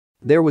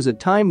There was a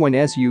time when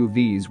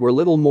SUVs were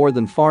little more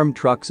than farm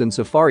trucks and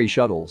safari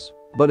shuttles.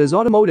 But as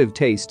automotive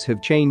tastes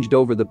have changed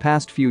over the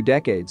past few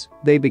decades,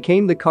 they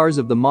became the cars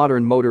of the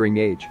modern motoring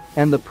age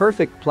and the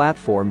perfect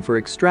platform for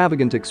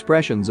extravagant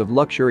expressions of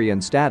luxury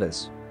and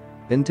status.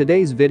 In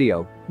today's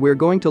video, we're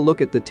going to look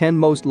at the 10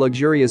 most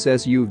luxurious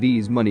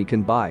SUVs money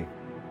can buy.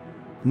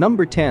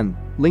 Number 10.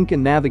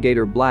 Lincoln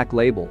Navigator Black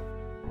Label.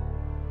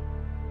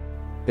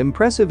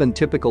 Impressive and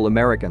typical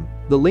American,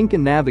 the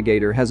Lincoln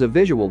Navigator has a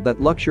visual that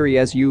luxury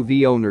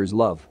SUV owners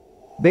love.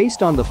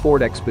 Based on the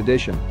Ford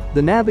Expedition,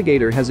 the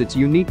Navigator has its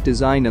unique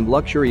design and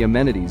luxury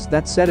amenities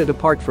that set it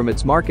apart from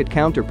its market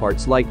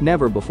counterparts like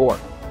never before.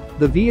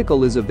 The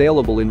vehicle is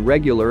available in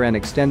regular and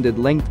extended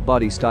length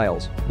body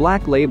styles,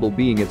 Black Label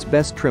being its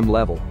best trim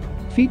level.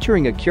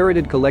 Featuring a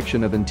curated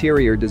collection of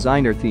interior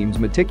designer themes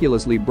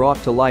meticulously brought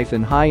to life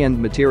in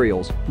high-end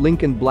materials,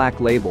 Lincoln Black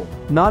Label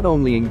not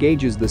only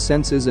engages the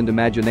senses and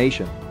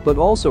imagination, but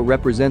also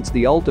represents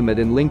the ultimate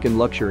in Lincoln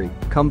luxury,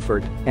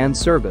 comfort, and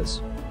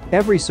service.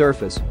 Every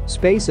surface,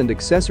 space and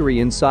accessory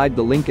inside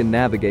the Lincoln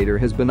Navigator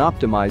has been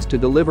optimized to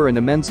deliver an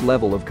immense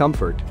level of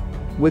comfort.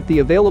 With the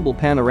available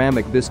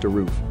panoramic vista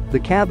roof, the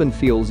cabin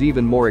feels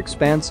even more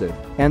expansive,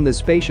 and the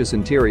spacious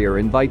interior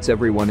invites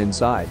everyone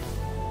inside.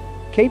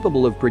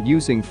 Capable of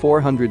producing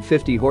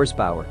 450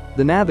 horsepower,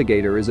 the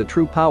Navigator is a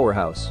true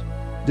powerhouse.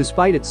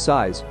 Despite its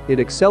size, it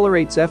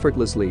accelerates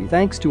effortlessly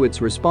thanks to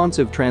its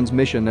responsive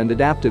transmission and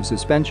adaptive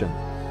suspension.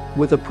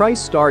 With a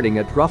price starting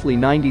at roughly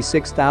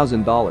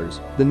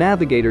 $96,000, the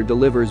Navigator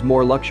delivers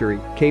more luxury,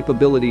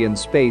 capability and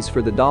space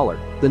for the dollar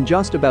than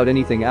just about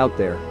anything out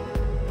there.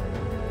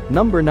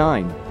 Number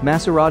 9.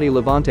 Maserati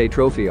Levante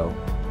Trofeo.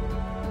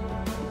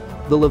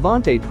 The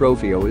Levante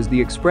Trofeo is the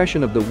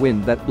expression of the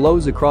wind that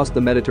blows across the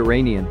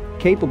Mediterranean,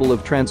 capable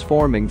of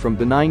transforming from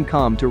benign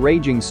calm to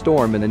raging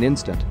storm in an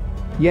instant.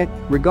 Yet,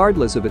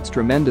 regardless of its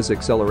tremendous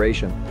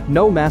acceleration,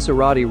 no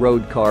Maserati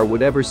road car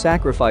would ever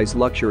sacrifice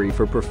luxury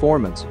for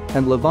performance,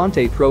 and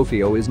Levante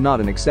Trofeo is not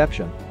an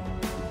exception.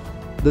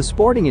 The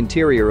sporting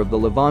interior of the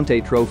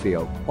Levante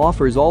Trofeo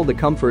offers all the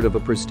comfort of a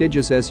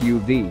prestigious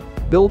SUV,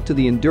 built to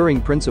the enduring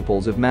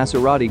principles of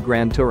Maserati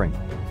Grand Touring.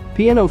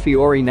 Piano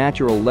Fiori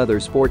natural leather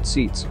sport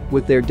seats,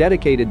 with their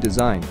dedicated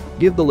design,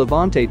 give the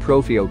Levante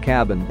Trofeo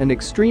cabin an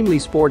extremely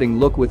sporting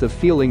look with a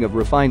feeling of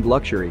refined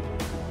luxury.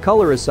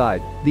 Color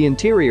aside, the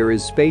interior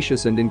is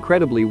spacious and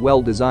incredibly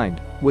well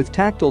designed, with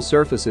tactile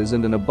surfaces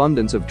and an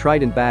abundance of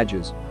Trident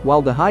badges,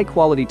 while the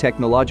high-quality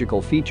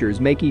technological features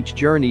make each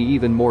journey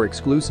even more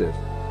exclusive.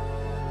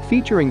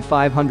 Featuring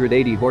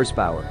 580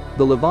 horsepower,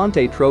 the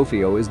Levante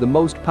Trofeo is the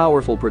most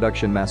powerful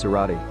production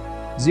Maserati.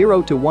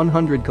 0 to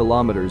 100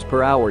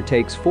 km/h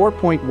takes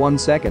 4.1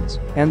 seconds,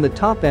 and the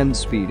top-end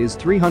speed is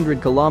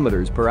 300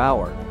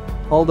 km/h.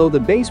 Although the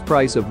base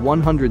price of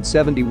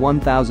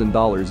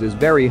 $171,000 is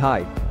very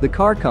high, the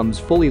car comes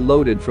fully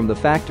loaded from the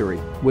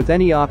factory, with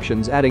any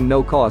options adding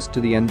no cost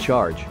to the end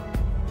charge.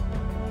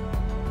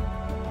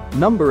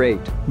 Number 8.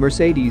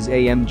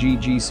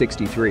 Mercedes-AMG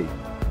G63.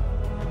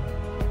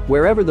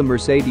 Wherever the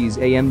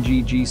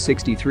Mercedes-AMG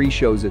G63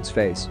 shows its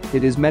face,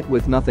 it is met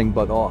with nothing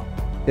but awe.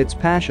 Its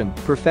passion,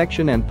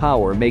 perfection and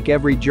power make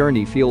every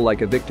journey feel like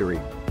a victory.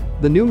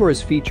 The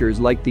numerous features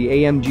like the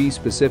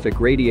AMG-specific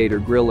radiator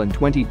grille and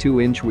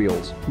 22-inch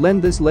wheels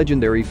lend this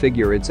legendary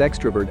figure its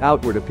extrovert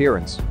outward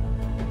appearance.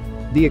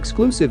 The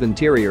exclusive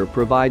interior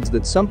provides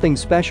that something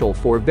special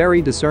for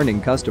very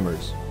discerning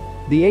customers.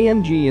 The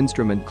AMG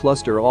instrument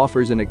cluster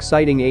offers an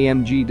exciting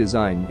AMG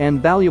design and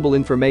valuable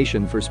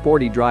information for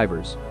sporty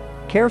drivers.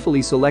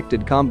 Carefully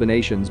selected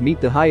combinations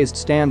meet the highest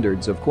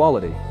standards of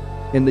quality.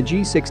 In the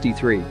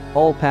G63,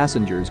 all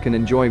passengers can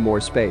enjoy more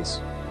space.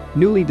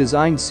 Newly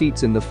designed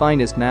seats in the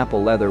finest Nappa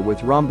leather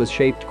with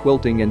rhombus-shaped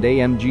quilting and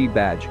AMG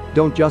badge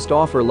don't just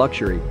offer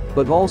luxury,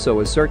 but also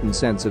a certain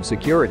sense of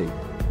security.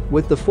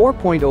 With the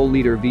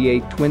 4.0-liter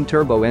V8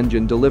 twin-turbo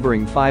engine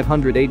delivering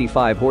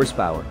 585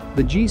 horsepower,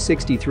 the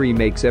G63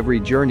 makes every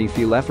journey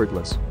feel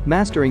effortless,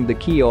 mastering the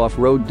key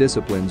off-road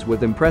disciplines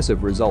with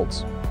impressive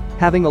results.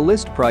 Having a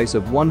list price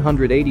of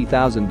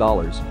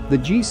 $180,000, the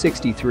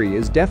G63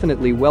 is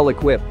definitely well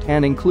equipped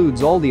and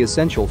includes all the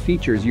essential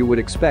features you would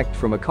expect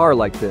from a car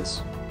like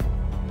this.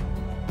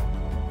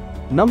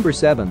 Number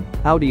 7.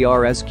 Audi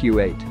RS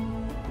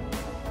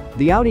Q8.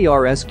 The Audi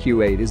RS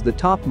Q8 is the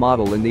top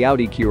model in the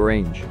Audi Q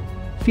range.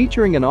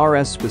 Featuring an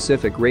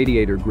RS-specific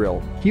radiator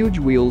grille, huge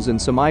wheels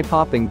and some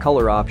eye-popping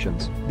color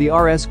options, the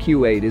RS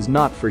Q8 is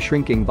not for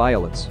shrinking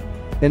violets.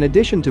 In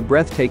addition to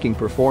breathtaking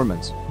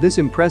performance, this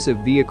impressive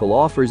vehicle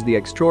offers the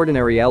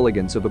extraordinary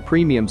elegance of a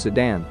premium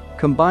sedan,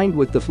 combined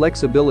with the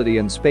flexibility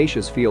and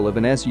spacious feel of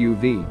an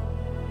SUV.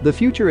 The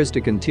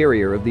futuristic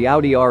interior of the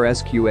Audi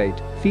RS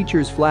Q8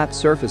 features flat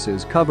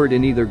surfaces covered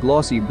in either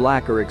glossy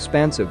black or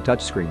expansive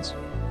touchscreens.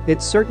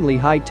 It's certainly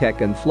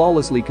high-tech and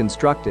flawlessly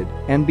constructed,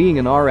 and being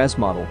an RS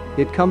model,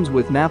 it comes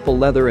with Nappa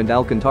leather and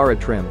Alcantara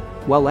trim,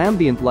 while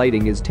ambient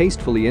lighting is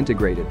tastefully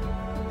integrated.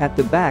 At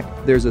the back,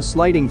 there's a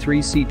sliding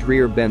 3-seat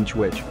rear bench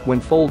which, when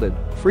folded,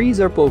 frees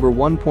up over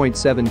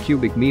 1.7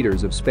 cubic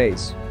meters of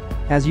space.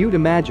 As you'd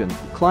imagine,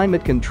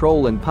 climate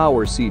control and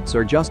power seats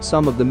are just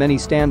some of the many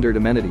standard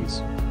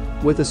amenities.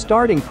 With a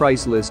starting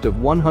price list of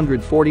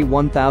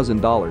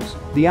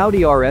 $141,000, the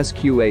Audi RS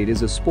Q8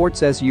 is a sports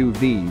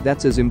SUV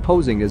that's as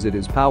imposing as it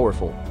is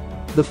powerful.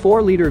 The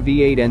 4-liter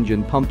V8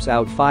 engine pumps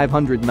out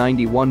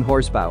 591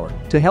 horsepower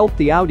to help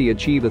the Audi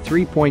achieve a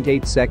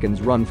 3.8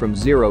 seconds run from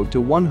 0 to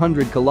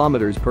 100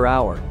 km per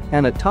hour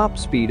and a top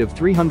speed of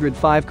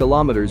 305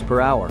 km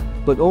per hour,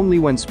 but only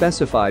when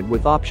specified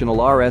with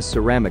optional RS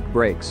ceramic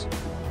brakes.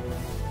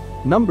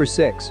 Number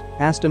 6.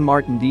 Aston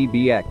Martin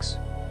DBX.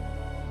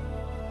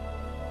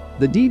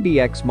 The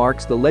DBX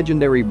marks the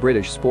legendary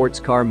British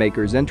sports car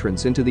maker's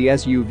entrance into the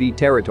SUV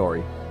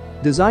territory.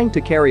 Designed to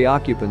carry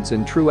occupants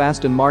in true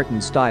Aston Martin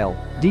style,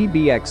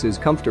 DBX is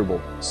comfortable,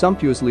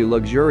 sumptuously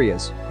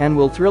luxurious, and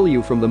will thrill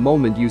you from the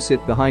moment you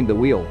sit behind the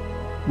wheel.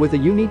 With a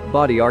unique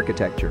body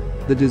architecture,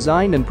 the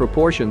design and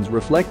proportions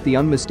reflect the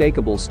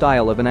unmistakable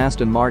style of an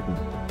Aston Martin.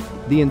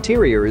 The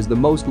interior is the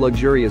most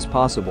luxurious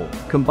possible,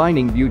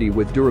 combining beauty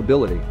with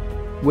durability.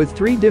 With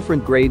 3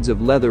 different grades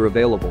of leather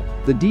available,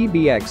 the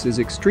DBX is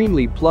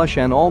extremely plush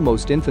and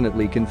almost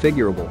infinitely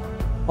configurable.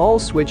 All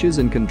switches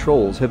and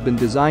controls have been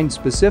designed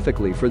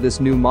specifically for this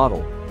new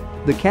model.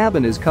 The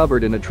cabin is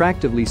covered in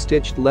attractively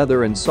stitched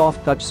leather and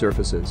soft touch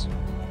surfaces.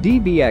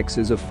 DBX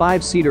is a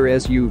 5-seater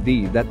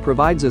SUV that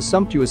provides a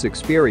sumptuous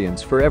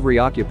experience for every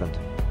occupant.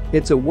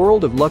 It's a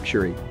world of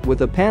luxury,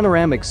 with a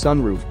panoramic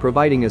sunroof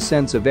providing a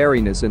sense of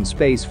airiness and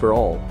space for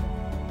all.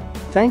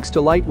 Thanks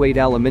to lightweight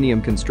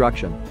aluminium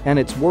construction and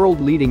its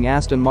world-leading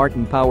Aston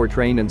Martin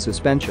powertrain and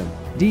suspension,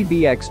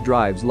 DBX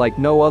drives like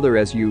no other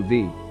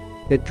SUV.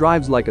 It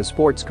drives like a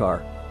sports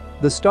car.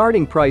 The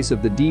starting price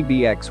of the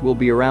DBX will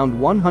be around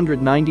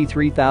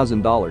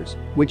 $193,000,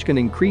 which can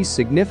increase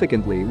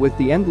significantly with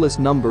the endless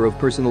number of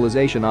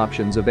personalization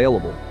options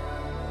available.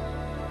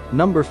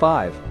 Number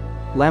 5.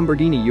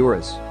 Lamborghini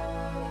Urus.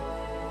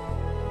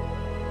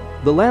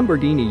 The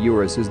Lamborghini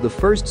Urus is the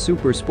first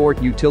super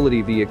sport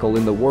utility vehicle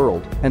in the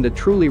world and a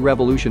truly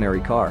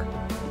revolutionary car.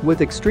 With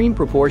extreme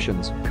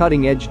proportions,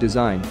 cutting-edge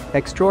design,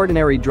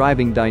 extraordinary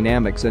driving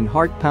dynamics and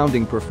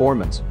heart-pounding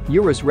performance,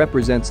 Urus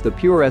represents the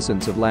pure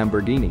essence of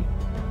Lamborghini.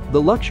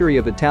 The luxury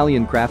of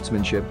Italian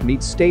craftsmanship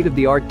meets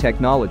state-of-the-art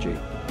technology.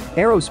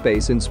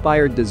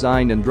 Aerospace-inspired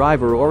design and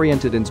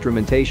driver-oriented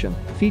instrumentation,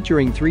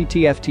 featuring 3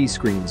 TFT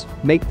screens,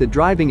 make the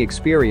driving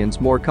experience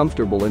more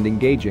comfortable and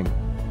engaging.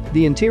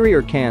 The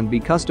interior can be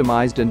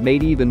customized and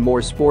made even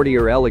more sporty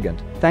or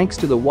elegant, thanks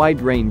to the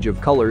wide range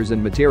of colors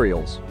and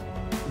materials.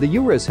 The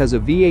Urus has a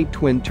V8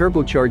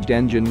 twin-turbocharged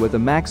engine with a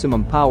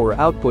maximum power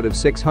output of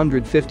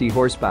 650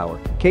 horsepower,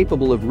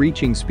 capable of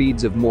reaching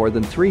speeds of more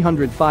than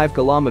 305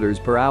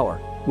 km per hour,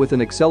 with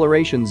an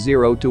acceleration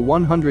 0 to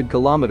 100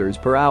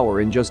 km per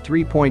hour in just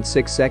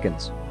 3.6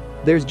 seconds.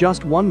 There's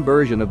just one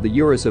version of the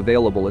Urus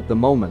available at the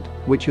moment,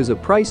 which has a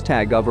price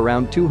tag of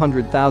around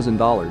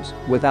 $200,000,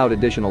 without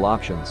additional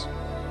options.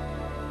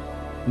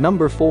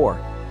 Number 4.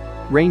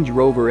 Range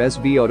Rover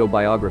SV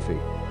Autobiography.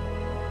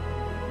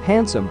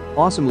 Handsome,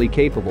 awesomely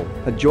capable,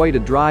 a joy to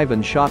drive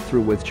and shot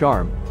through with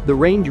charm, the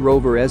Range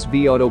Rover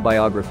SV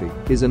Autobiography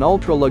is an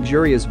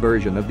ultra-luxurious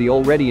version of the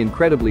already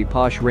incredibly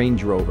posh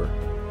Range Rover.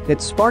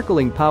 Its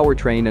sparkling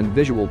powertrain and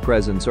visual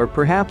presence are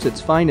perhaps its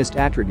finest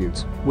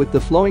attributes, with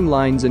the flowing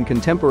lines and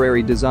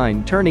contemporary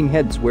design turning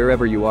heads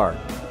wherever you are.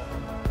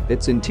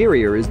 Its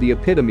interior is the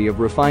epitome of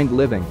refined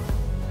living.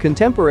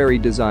 Contemporary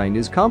design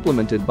is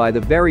complemented by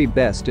the very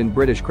best in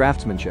British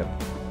craftsmanship.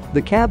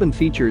 The cabin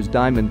features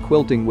diamond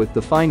quilting with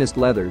the finest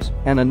leathers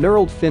and a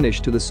knurled finish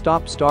to the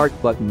stop-start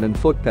button and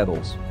foot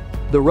pedals.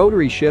 The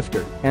rotary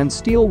shifter and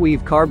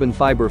steel-weave carbon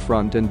fiber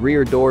front and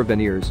rear door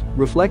veneers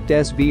reflect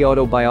SV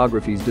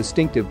Autobiography's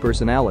distinctive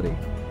personality.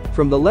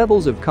 From the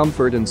levels of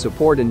comfort and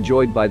support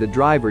enjoyed by the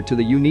driver to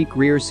the unique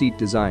rear seat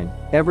design,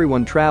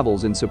 everyone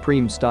travels in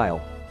supreme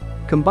style.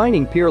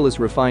 Combining peerless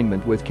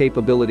refinement with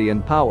capability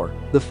and power,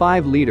 the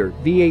 5-liter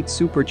V8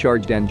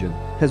 supercharged engine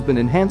has been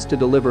enhanced to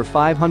deliver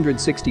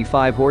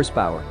 565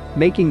 horsepower,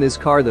 making this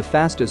car the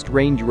fastest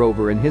Range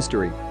Rover in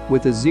history,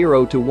 with a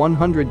 0 to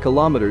 100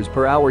 km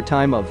per hour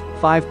time of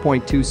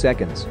 5.2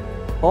 seconds.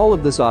 All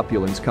of this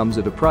opulence comes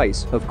at a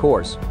price, of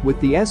course, with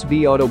the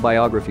SV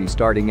Autobiography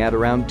starting at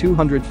around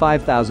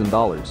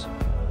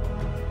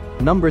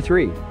 $205,000. Number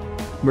 3.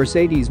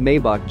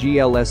 Mercedes-Maybach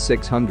GLS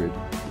 600.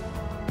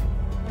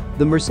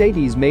 The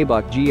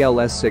Mercedes-Maybach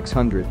GLS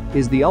 600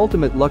 is the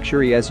ultimate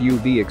luxury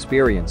SUV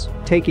experience,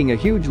 taking a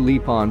huge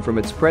leap on from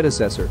its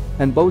predecessor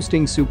and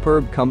boasting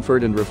superb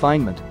comfort and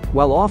refinement,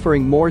 while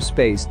offering more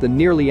space than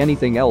nearly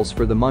anything else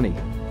for the money.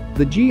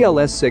 The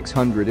GLS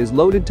 600 is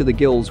loaded to the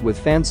gills with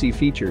fancy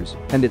features,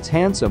 and its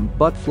handsome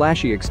but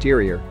flashy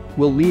exterior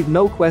will leave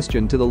no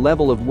question to the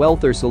level of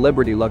wealth or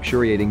celebrity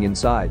luxuriating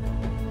inside.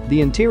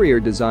 The interior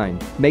design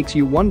makes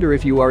you wonder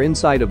if you are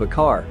inside of a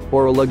car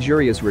or a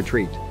luxurious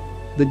retreat.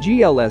 The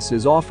GLS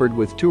is offered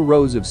with 2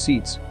 rows of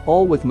seats,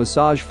 all with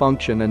massage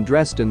function and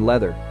dressed in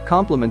leather,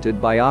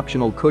 complemented by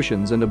optional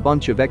cushions and a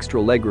bunch of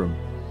extra legroom.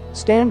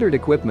 Standard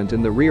equipment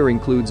in the rear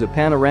includes a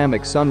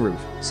panoramic sunroof,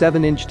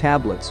 7-inch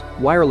tablets,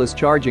 wireless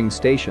charging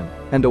station,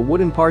 and a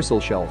wooden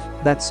parcel shelf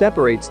that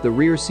separates the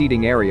rear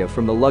seating area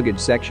from the luggage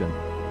section.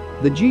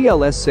 The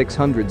GLS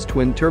 600's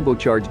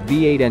twin-turbocharged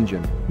V8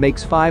 engine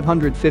makes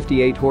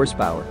 558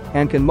 horsepower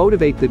and can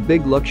motivate the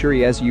big luxury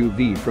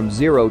SUV from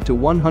 0 to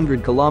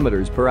 100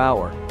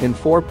 km/h in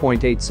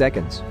 4.8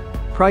 seconds.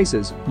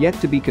 Prices, yet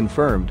to be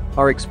confirmed,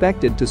 are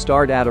expected to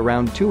start at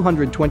around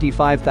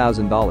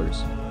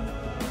 $225,000.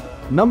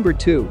 Number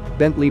 2.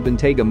 Bentley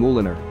Bentayga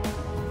Mulliner.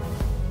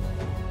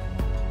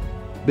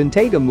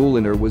 Bentayga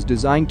Mulliner was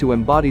designed to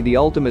embody the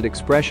ultimate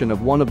expression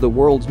of one of the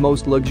world's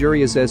most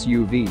luxurious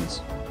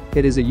SUVs.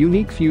 It is a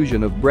unique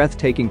fusion of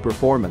breathtaking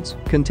performance,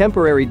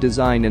 contemporary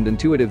design and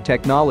intuitive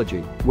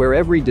technology, where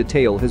every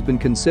detail has been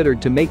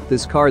considered to make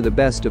this car the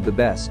best of the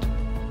best.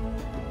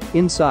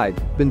 Inside,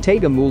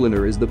 Bentayga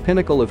Mulliner is the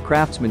pinnacle of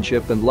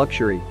craftsmanship and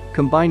luxury,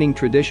 combining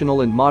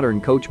traditional and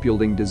modern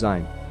coach-building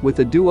design with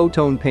a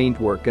duotone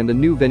paintwork and a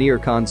new veneer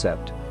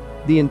concept.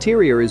 The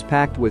interior is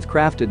packed with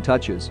crafted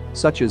touches,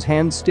 such as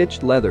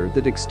hand-stitched leather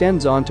that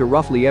extends onto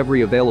roughly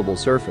every available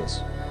surface.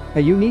 A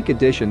unique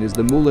addition is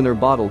the Mulliner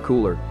bottle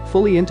cooler,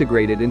 fully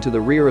integrated into the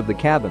rear of the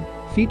cabin,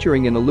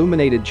 featuring an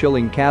illuminated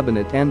chilling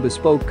cabinet and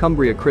bespoke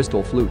Cumbria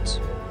crystal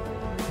flutes.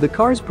 The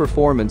car's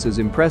performance is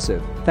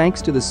impressive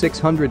thanks to the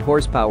 600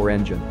 horsepower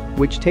engine,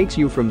 which takes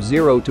you from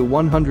 0 to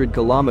 100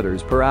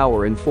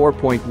 km/h in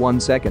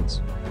 4.1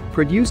 seconds.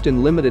 Produced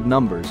in limited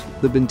numbers,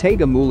 the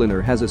Bentayga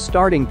Mulliner has a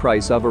starting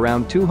price of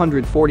around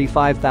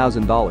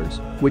 $245,000,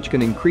 which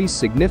can increase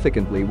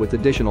significantly with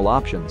additional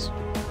options.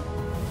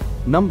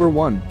 Number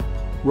 1.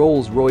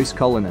 Rolls-Royce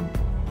Cullinan.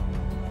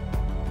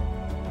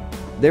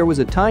 There was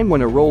a time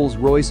when a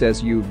Rolls-Royce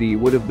SUV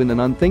would have been an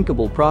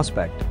unthinkable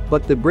prospect,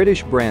 but the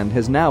British brand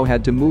has now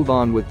had to move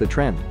on with the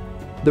trend.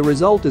 The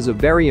result is a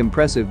very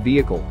impressive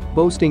vehicle,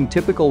 boasting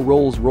typical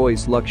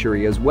Rolls-Royce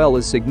luxury as well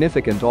as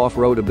significant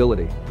off-road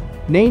ability.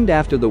 Named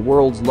after the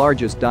world's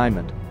largest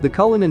diamond, the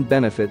Cullinan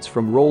benefits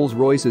from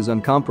Rolls-Royce's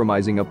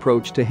uncompromising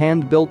approach to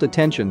hand-built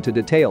attention to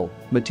detail,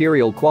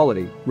 material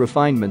quality,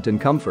 refinement and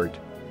comfort.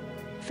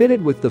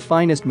 Fitted with the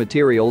finest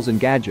materials and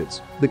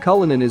gadgets, the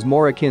Cullinan is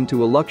more akin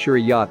to a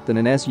luxury yacht than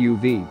an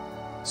SUV.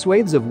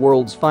 Swathes of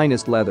world's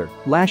finest leather,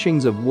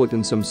 lashings of wood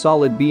and some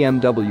solid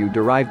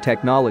BMW-derived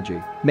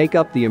technology make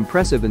up the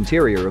impressive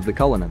interior of the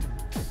Cullinan.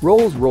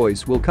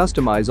 Rolls-Royce will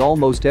customize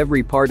almost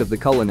every part of the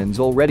Cullinan's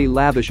already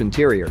lavish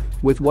interior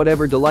with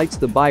whatever delights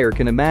the buyer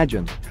can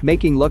imagine,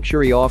 making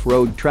luxury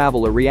off-road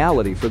travel a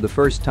reality for the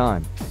first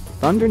time.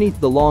 Underneath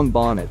the long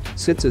bonnet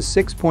sits a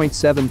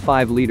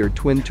 6.75-liter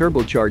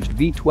twin-turbocharged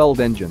V12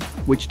 engine,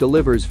 which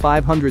delivers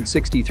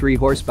 563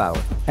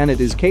 horsepower, and it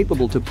is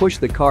capable to push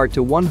the car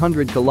to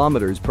 100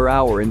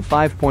 km/h in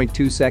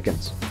 5.2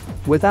 seconds.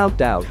 Without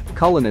doubt,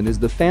 Cullinan is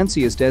the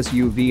fanciest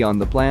SUV on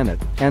the planet,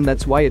 and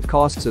that's why it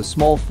costs a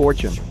small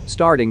fortune,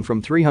 starting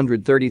from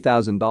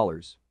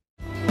 $330,000.